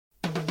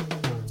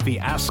the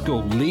Ask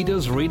School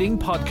Leaders Reading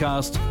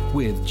Podcast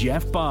with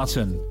Jeff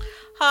Barton.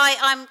 Hi,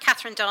 I'm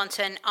Catherine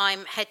Darnton.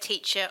 I'm head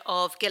teacher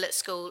of Gillett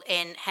School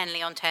in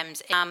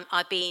Henley-on-Thames.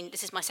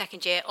 This is my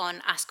second year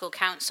on Ask School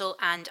Council,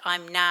 and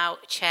I'm now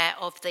chair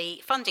of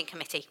the funding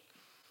committee.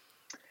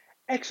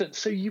 Excellent.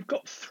 So you've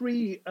got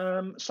three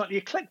slightly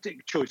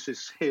eclectic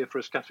choices here for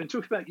us, Catherine.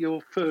 Talk about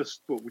your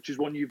first book, which is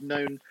one you've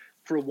known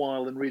for a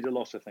while and read a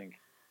lot, I think.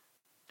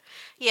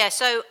 Yeah,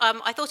 so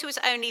I thought it was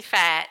only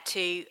fair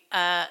to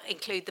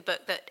include the book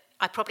that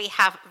I probably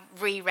have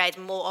reread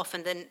more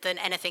often than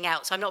anything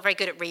else. I'm not very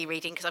good at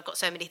rereading because I've got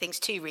so many things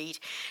to read.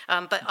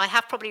 But I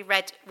have probably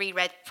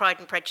reread Pride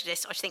and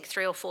Prejudice, I think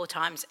 3 or 4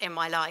 times in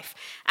my life.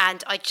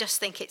 And I just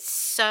think it's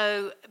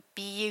so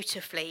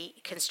beautifully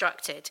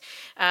constructed.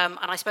 And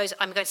I suppose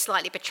I'm going to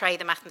slightly betray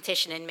the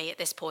mathematician in me at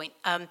this point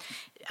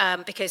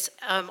because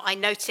I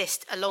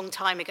noticed a long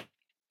time ago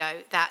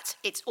that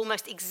it's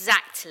almost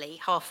exactly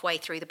halfway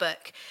through the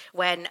book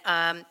when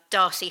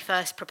Darcy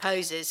first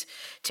proposes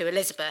to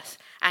Elizabeth,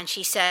 and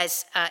she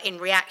says in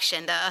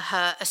reaction that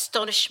her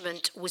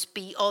astonishment was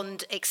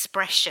beyond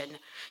expression.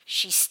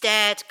 She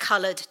stared,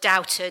 coloured,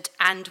 doubted,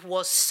 and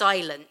was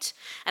silent.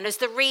 And as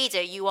the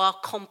reader, you are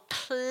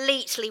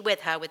completely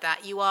with her with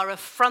that. You are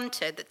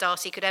affronted that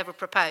Darcy could ever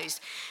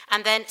propose.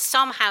 And then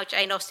somehow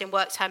Jane Austen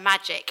works her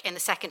magic in the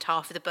second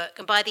half of the book.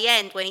 And by the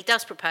end, when he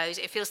does propose,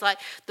 it feels like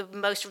the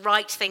most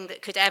right thing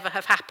that could ever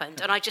have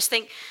happened. And I just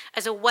think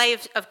as a way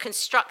of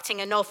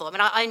constructing a novel, I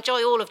mean, I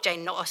enjoy all of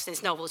Jane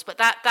Austen's novels, but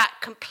that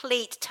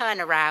complete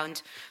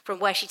turnaround from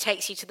where she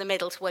takes you to the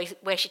middle to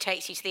where she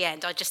takes you to the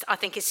end, I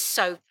think is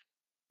so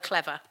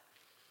clever.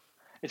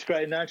 It's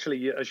great. And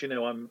actually, as you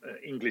know, I'm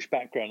English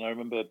background. I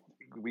remember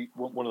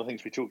one of the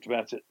things we talked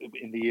about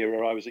in the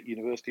era I was at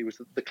university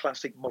was the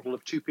classic model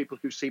of two people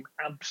who seem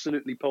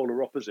absolutely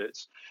polar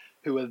opposites,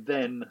 who are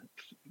then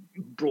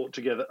brought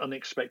together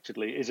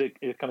unexpectedly, is a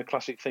kind of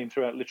classic theme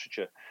throughout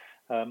literature.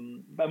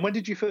 And when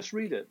did you first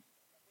read it?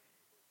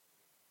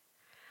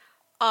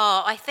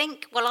 I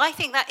think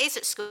that is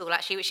at school,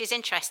 actually, which is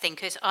interesting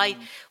because I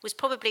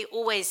probably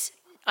always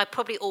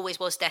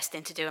was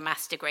destined to do a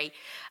maths degree.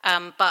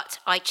 But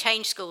I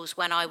changed schools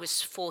when I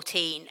was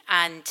 14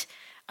 and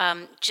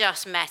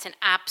just met an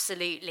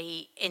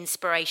absolutely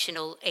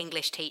inspirational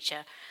English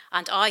teacher.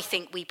 And I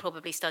think we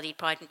probably studied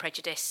Pride and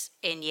Prejudice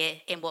in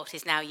what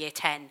is now year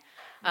 10.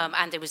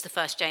 And it was the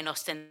first Jane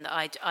Austen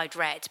that I'd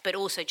read, but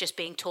also just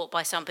being taught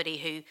by somebody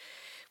who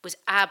was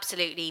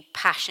absolutely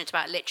passionate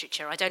about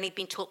literature. I'd only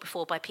been taught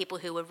before by people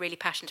who were really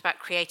passionate about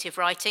creative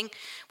writing,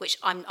 which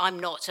I'm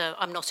not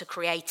a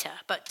creator,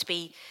 but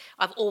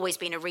I've always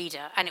been a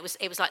reader, and it was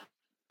like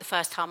the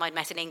first time I'd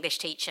met an English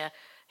teacher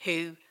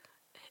who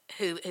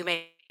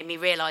made me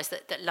realise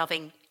that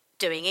loving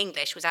doing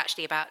English was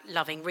actually about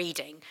loving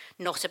reading,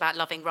 not about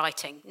loving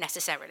writing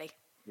necessarily.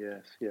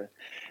 Yes, yeah.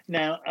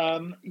 Now,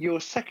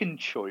 your second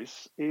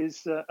choice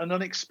is an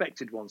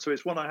unexpected one. So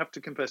it's one I have to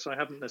confess I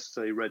haven't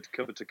necessarily read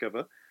cover to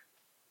cover.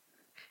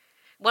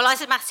 Well,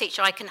 as a maths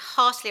teacher, I can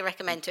heartily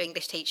recommend to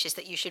English teachers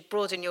that you should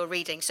broaden your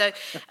reading. So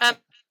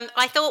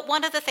I thought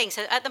one of the things,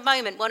 so at the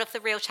moment, one of the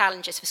real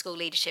challenges for school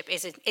leadership,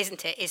 is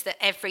that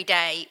every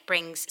day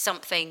brings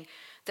something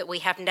that we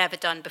have never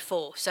done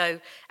before. So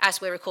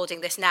as we're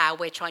recording this now,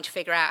 we're trying to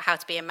figure out how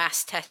to be a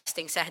mass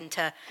testing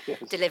centre, yes,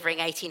 delivering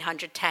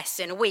 1,800 tests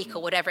in a week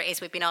or whatever it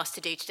is we've been asked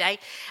to do today.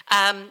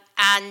 And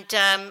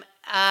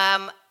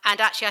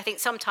actually, I think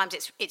sometimes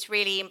it's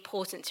really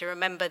important to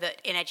remember that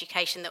in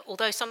education, that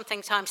although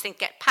sometimes things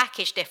get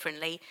packaged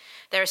differently,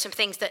 there are some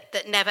things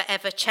that never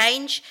ever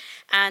change.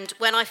 And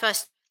when I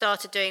first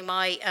started doing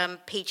my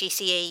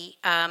PGCE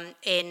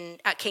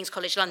at King's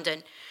College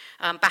London,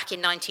 back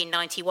in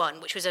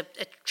 1991, which was a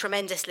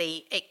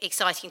tremendously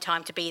exciting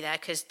time to be there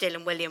because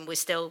Dylan William was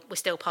still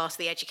part of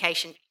the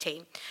education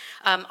team.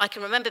 I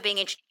can remember being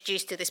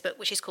introduced to this book,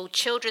 which is called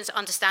Children's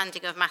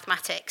Understanding of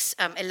Mathematics,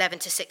 11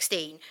 to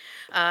 16.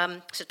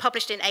 So it's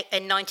published in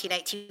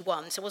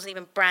 1981, so it wasn't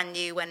even brand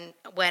new when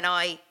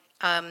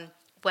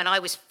I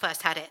was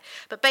first had it.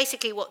 But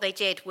basically what they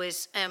did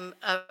was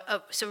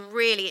it's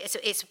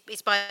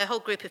by a whole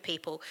group of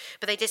people,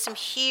 but they did some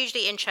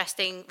hugely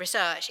interesting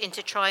research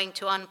into trying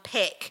to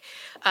unpick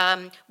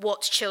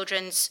what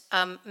children's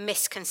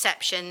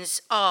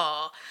misconceptions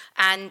are.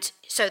 And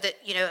so that,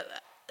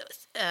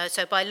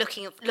 so by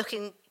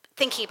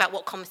thinking about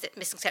what common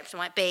misconceptions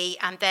might be,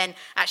 and then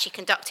actually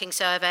conducting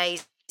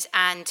surveys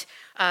and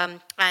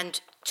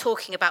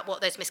talking about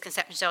what those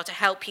misconceptions are to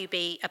help you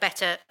be a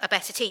better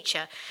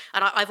teacher.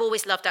 And I've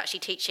always loved actually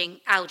teaching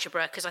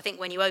algebra, because I think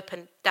when you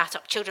open that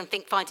up, children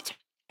find it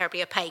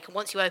terribly opaque, and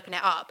once you open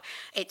it up,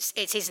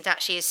 it isn't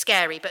actually as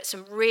scary. But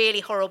some really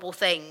horrible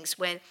things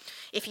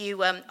if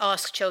you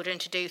ask children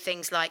to do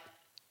things like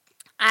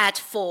add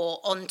 4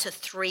 onto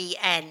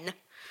 3n,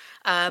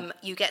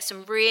 you get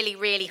some really,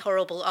 really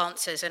horrible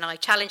answers. And I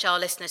challenge our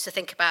listeners to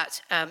think about,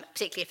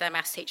 particularly if they're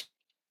maths teachers,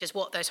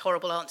 what those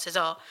horrible answers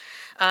are.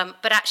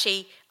 But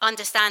actually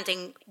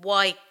understanding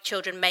why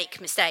children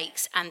make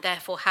mistakes, and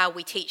therefore how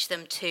we teach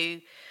them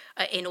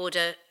in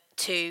order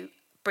to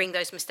bring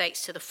those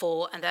mistakes to the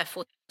fore and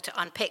therefore to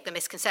unpick the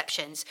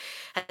misconceptions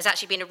has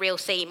actually been a real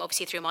theme,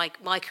 obviously, through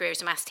my career as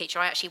a maths teacher.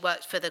 I actually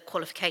worked for the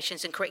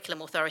Qualifications and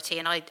Curriculum Authority,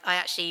 and I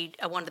actually,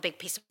 one of the big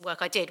pieces of work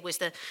I did was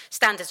the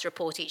standards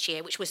report each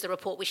year, which was the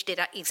report which did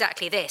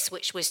exactly this,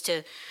 which was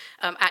to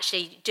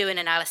actually do an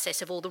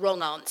analysis of all the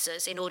wrong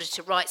answers in order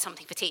to write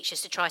something for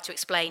teachers to try to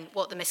explain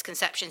what the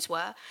misconceptions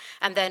were.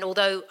 And then,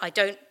 although I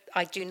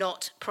do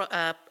not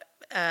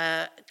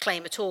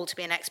claim at all to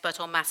be an expert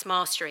on maths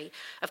mastery.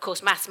 Of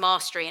course, maths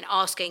mastery and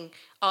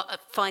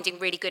finding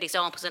really good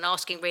examples and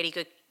asking really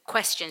good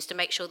questions to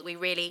make sure that we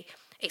really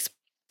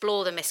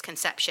explore the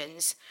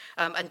misconceptions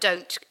and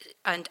don't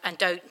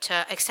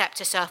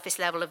accept a surface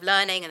level of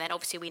learning. And then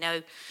obviously we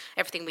know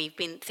everything we've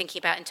been thinking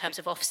about in terms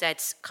of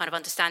Ofsted's kind of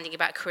understanding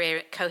about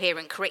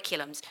coherent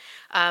curriculums.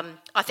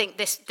 I think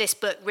this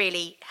book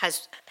really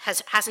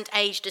hasn't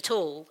aged at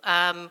all,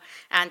 and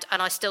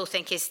I still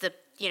think is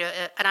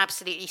an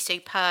absolutely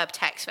superb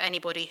text for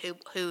anybody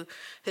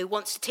who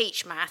wants to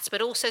teach maths,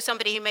 but also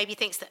somebody who maybe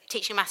thinks that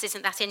teaching maths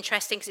isn't that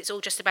interesting because it's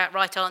all just about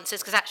right answers,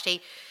 because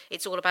actually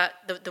it's all about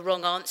the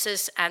wrong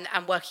answers and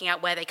working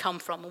out where they come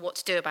from and what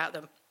to do about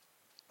them.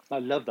 I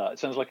love that. It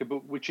sounds like a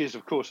book which is,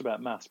 of course,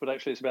 about maths, but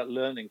actually it's about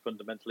learning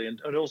fundamentally,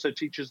 and also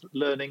teachers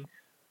learning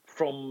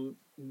from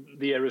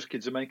the errors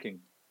kids are making.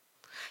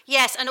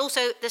 Yes, and also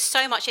there's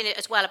so much in it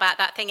as well about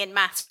that thing in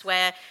maths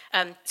where,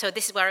 so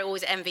this is where I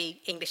always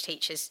envy English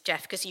teachers,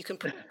 Jeff, because you can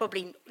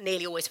probably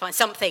nearly always find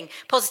something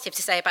positive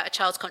to say about a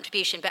child's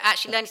contribution, but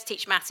actually learning to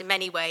teach maths in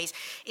many ways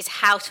is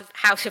how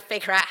to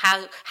figure out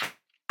how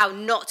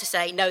not to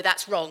say, no,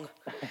 that's wrong.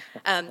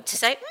 To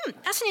say,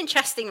 that's an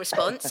interesting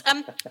response. Could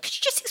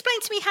you just explain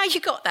to me how you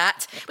got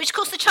that? Which, of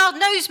course, the child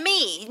knows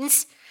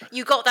means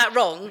you got that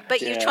wrong,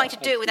 but you're trying to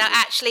do it without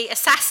actually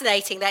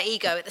assassinating their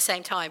ego at the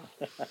same time.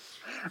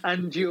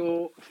 And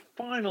your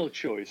final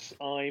choice,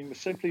 I'm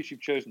so pleased you've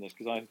chosen this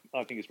because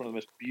I think it's one of the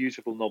most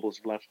beautiful novels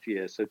of last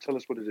year. So tell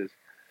us what it is.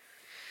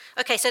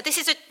 Okay, so this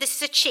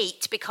is a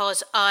cheat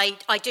because I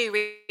do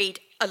read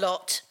a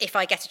lot if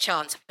I get a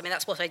chance. I mean,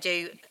 that's what I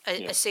do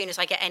as soon as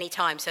I get any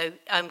time. So,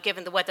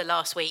 given the weather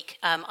last week,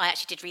 I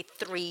actually did read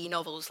 3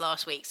 novels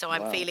last week. So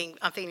I'm feeling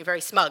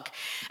very smug.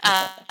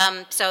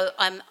 So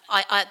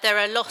there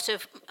are a lot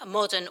of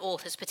modern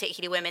authors,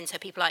 particularly women. So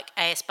people like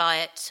A.S.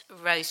 Byatt,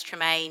 Rose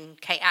Tremaine,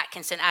 Kate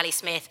Atkinson, Ali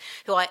Smith,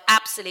 who I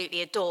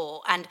absolutely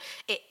adore. And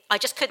I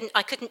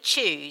couldn't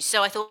choose.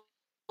 So I thought,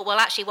 well,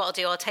 actually, what I'll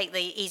do, I'll take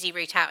the easy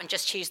route out and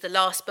just choose the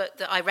last book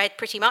that I read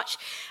pretty much,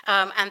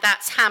 and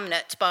that's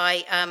Hamnet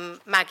by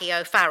Maggie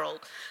O'Farrell.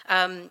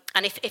 And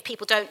if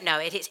people don't know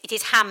it, it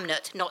is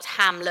Hamnet, not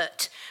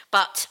Hamlet.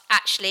 But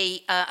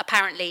actually,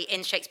 apparently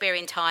in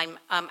Shakespearean time,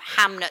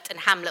 Hamnet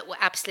and Hamlet were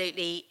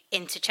absolutely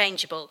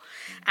interchangeable.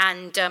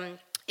 And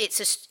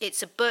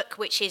it's a book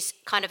which is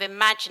kind of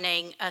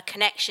imagining a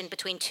connection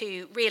between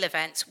 2 real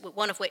events,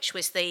 one of which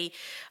was the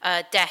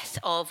death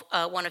of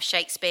one of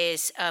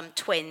Shakespeare's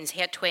twins. He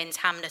had twins,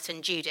 Hamlet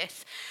and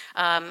Judith,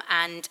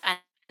 and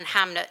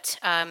Hamlet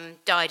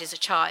died as a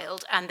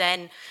child, and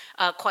then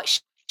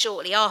quite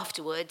shortly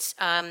afterwards,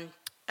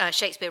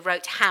 Shakespeare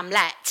wrote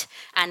Hamlet,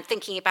 and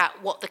thinking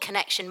about what the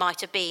connection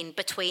might have been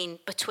between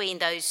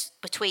those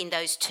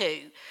 2,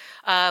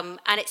 and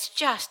it's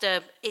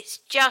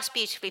just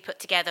beautifully put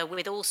together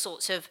with all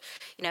sorts of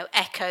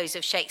echoes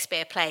of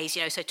Shakespeare plays,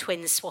 so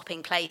twins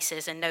swapping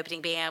places and nobody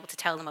being able to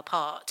tell them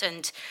apart,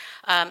 and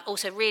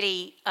also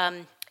really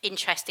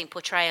interesting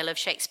portrayal of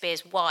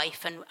Shakespeare's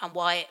wife and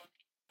why it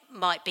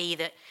might be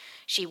that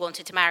she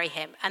wanted to marry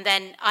him. And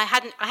then I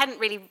hadn't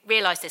really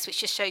realised this, which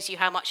just shows you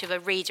how much of a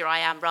reader I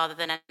am rather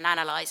than an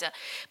analyser.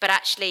 But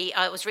actually,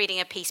 I was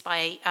reading a piece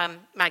by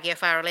Maggie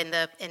O'Farrell in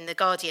the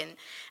Guardian,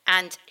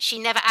 and she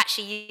never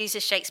actually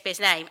uses Shakespeare's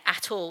name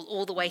at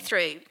all the way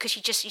through, because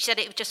she said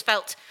it just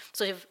felt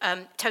sort of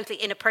totally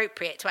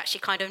inappropriate to actually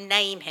kind of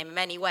name him in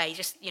any way.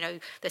 Just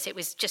that it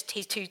was just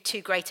he's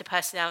too great a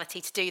personality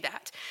to do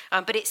that.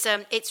 But it's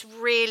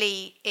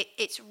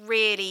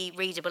really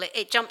readable.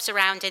 It jumps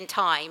around in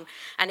time,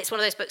 and it's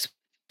one of those books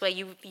where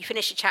you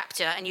finish a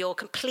chapter and you're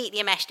completely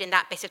enmeshed in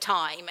that bit of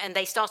time, and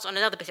they start on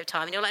another bit of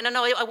time, and you're like,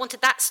 no, I wanted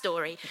that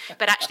story.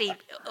 But actually,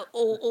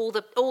 all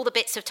the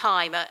bits of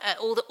time,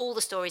 all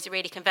the stories are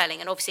really compelling,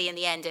 and obviously in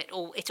the end, it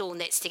all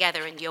knits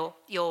together, and you're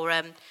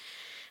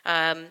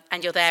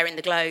there in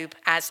the Globe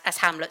as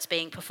Hamlet's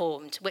being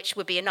performed, which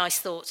would be a nice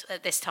thought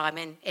at this time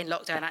in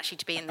lockdown, actually,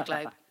 to be in the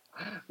Globe.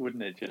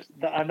 Wouldn't it just?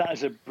 And that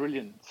is a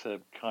brilliant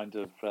kind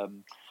of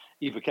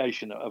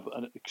evocation of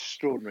an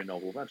extraordinary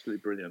novel. Absolutely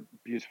brilliant,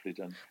 beautifully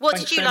done. What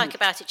did you like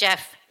about it,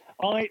 Jeff?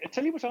 I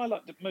tell you what I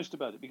liked most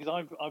about it, because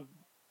I've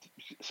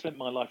spent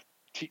my life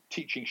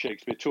teaching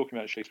Shakespeare, talking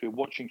about Shakespeare,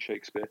 watching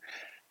Shakespeare.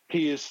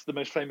 He is the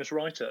most famous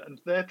writer, and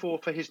therefore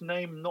for his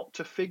name not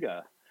to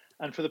figure,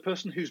 and for the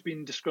person who's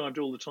been described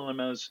all the time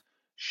as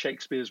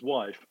Shakespeare's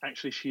wife,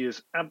 actually she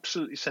is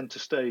absolutely centre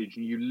stage,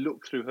 and you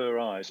look through her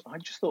eyes. I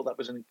just thought that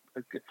was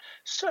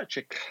such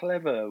a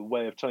clever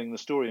way of telling the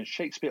story, and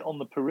Shakespeare on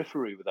the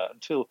periphery with that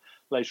until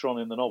later on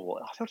in the novel.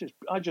 I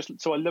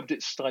loved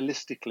it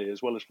stylistically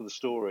as well as for the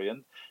story,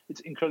 and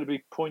it's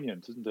incredibly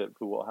poignant, isn't it,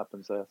 for what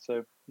happens there?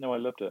 So no, I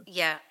loved it.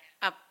 Yeah,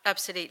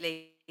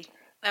 absolutely.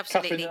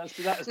 Catherine,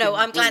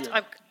 I'm glad.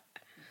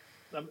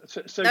 No,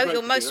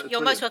 you're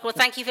most welcome. Well,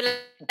 thank you for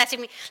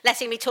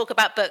letting me talk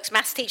about books.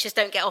 Maths teachers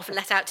don't get often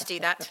let out to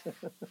do that.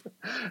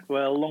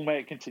 Well, long may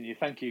it continue.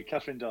 Thank you,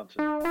 Catherine Darnton.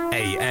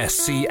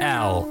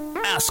 ASCL,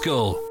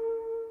 ASCL.